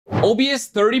OBS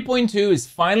 30.2 is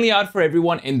finally out for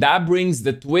everyone, and that brings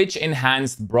the Twitch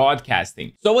enhanced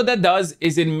broadcasting. So what that does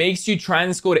is it makes you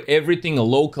transcode everything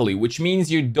locally, which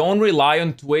means you don't rely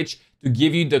on Twitch to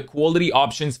give you the quality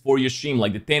options for your stream,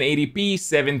 like the 1080p,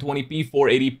 720p,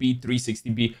 480p,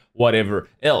 360p, whatever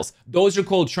else. Those are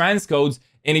called transcodes.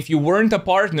 And if you weren't a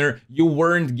partner, you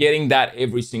weren't getting that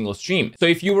every single stream. So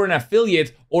if you were an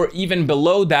affiliate or even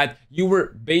below that, you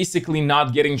were basically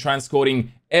not getting transcoding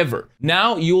ever.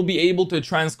 Now you'll be able to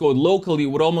transcode locally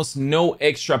with almost no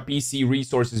extra PC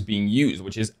resources being used,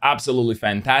 which is absolutely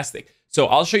fantastic. So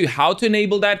I'll show you how to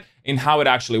enable that and how it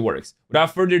actually works.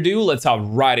 Without further ado, let's hop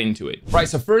right into it. Right,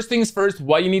 so first things first,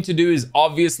 what you need to do is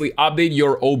obviously update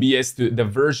your OBS to the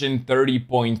version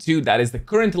 30.2. That is the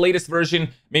current latest version.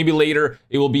 Maybe later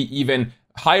it will be even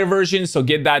higher version. So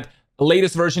get that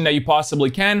latest version that you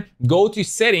possibly can. Go to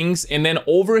settings, and then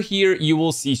over here you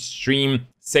will see stream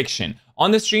section.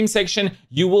 On the stream section,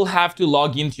 you will have to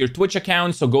log into your Twitch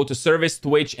account. So go to service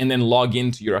Twitch and then log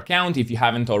into your account if you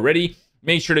haven't already.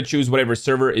 Make sure to choose whatever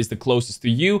server is the closest to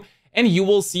you, and you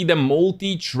will see the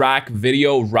multi-track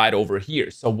video right over here.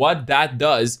 So what that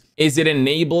does is it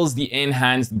enables the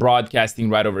enhanced broadcasting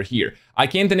right over here. I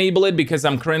can't enable it because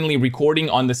I'm currently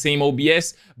recording on the same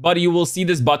OBS, but you will see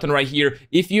this button right here.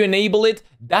 If you enable it,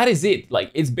 that is it. Like,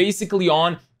 it's basically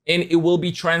on, and it will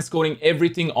be transcoding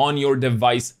everything on your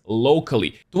device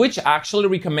locally. Twitch actually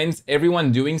recommends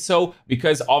everyone doing so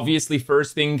because obviously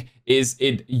first thing is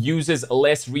it uses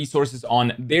less resources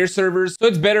on their servers. So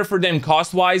it's better for them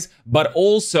cost-wise, but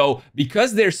also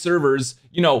because their servers,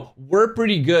 you know, were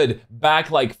pretty good back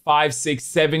like 5, 6,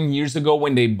 7 years ago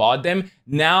when they bought them.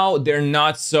 Now they're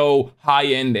not so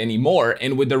high-end anymore.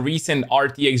 And with the recent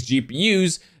RTX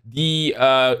GPUs, the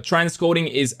transcoding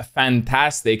is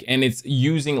fantastic, and it's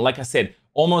using, like I said,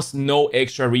 almost no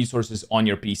extra resources on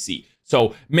your PC.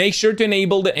 So make sure to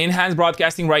enable the enhanced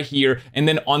broadcasting right here, and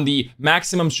then on the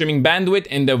maximum streaming bandwidth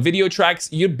and the video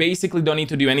tracks, you basically don't need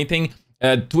to do anything.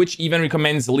 Twitch even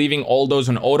recommends leaving all those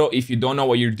on auto if you don't know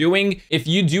what you're doing. If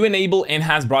you do enable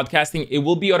enhanced broadcasting, it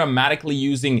will be automatically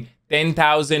using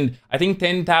 10,000, I think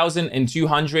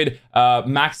 10,200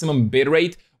 maximum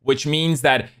bitrate, which means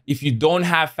that if you don't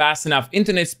have fast enough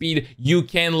internet speed, you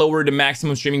can lower the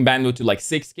maximum streaming bandwidth to like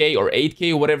 6K or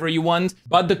 8K, whatever you want.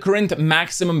 But the current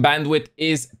maximum bandwidth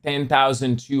is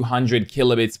 10,200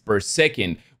 kilobits per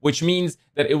second, which means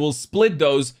that it will split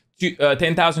those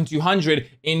 10,200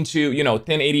 into, you know,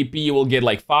 1080p, you will get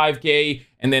like 5K,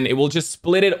 and then it will just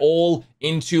split it all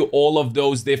into all of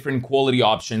those different quality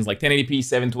options, like 1080p,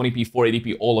 720p,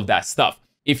 480p, all of that stuff.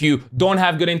 If you don't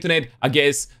have good internet, I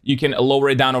guess you can lower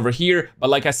it down over here.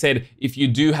 But like I said, if you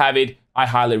do have it, I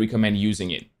highly recommend using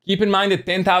it. Keep in mind that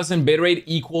 10,000 bitrate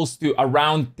equals to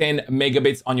around 10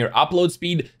 megabits on your upload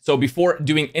speed. So before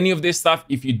doing any of this stuff,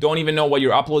 if you don't even know what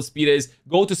your upload speed is,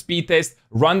 go to speed test,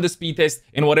 run the speed test,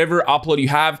 and whatever upload you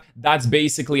have, that's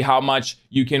basically how much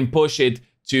you can push it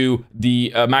to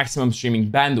the maximum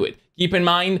streaming bandwidth. Keep in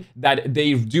mind that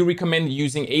they do recommend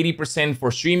using 80% for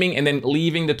streaming and then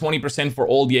leaving the 20% for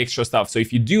all the extra stuff. So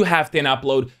if you do have 10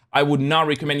 upload, I would not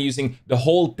recommend using the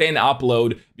whole 10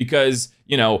 upload because,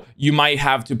 you know, you might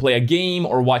have to play a game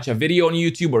or watch a video on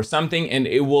YouTube or something, and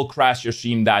it will crash your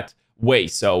stream that way.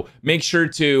 So make sure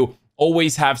to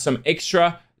always have some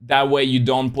extra. That way you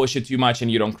don't push it too much and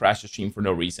you don't crash the stream for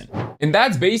no reason. And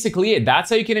that's basically it.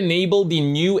 That's how you can enable the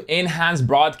new enhanced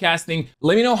broadcasting.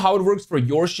 Let me know how it works for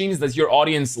your streams. Does your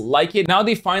audience like it? Now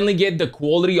they finally get the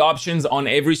quality options on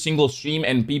every single stream,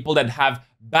 and people that have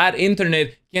bad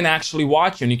internet can actually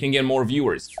watch and you can get more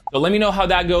viewers. So let me know how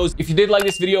that goes. If you did like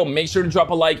this video, make sure to drop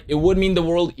a like. It would mean the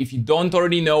world. If you don't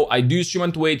already know, I do stream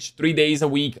on Twitch 3 days a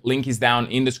week. Link is down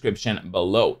in the description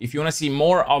below. If you want to see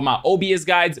more of my OBS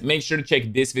guides, make sure to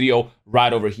check this video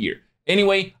right over here.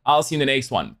 Anyway, I'll see you in the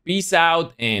next one. Peace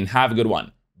out and have a good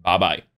one. Bye-bye.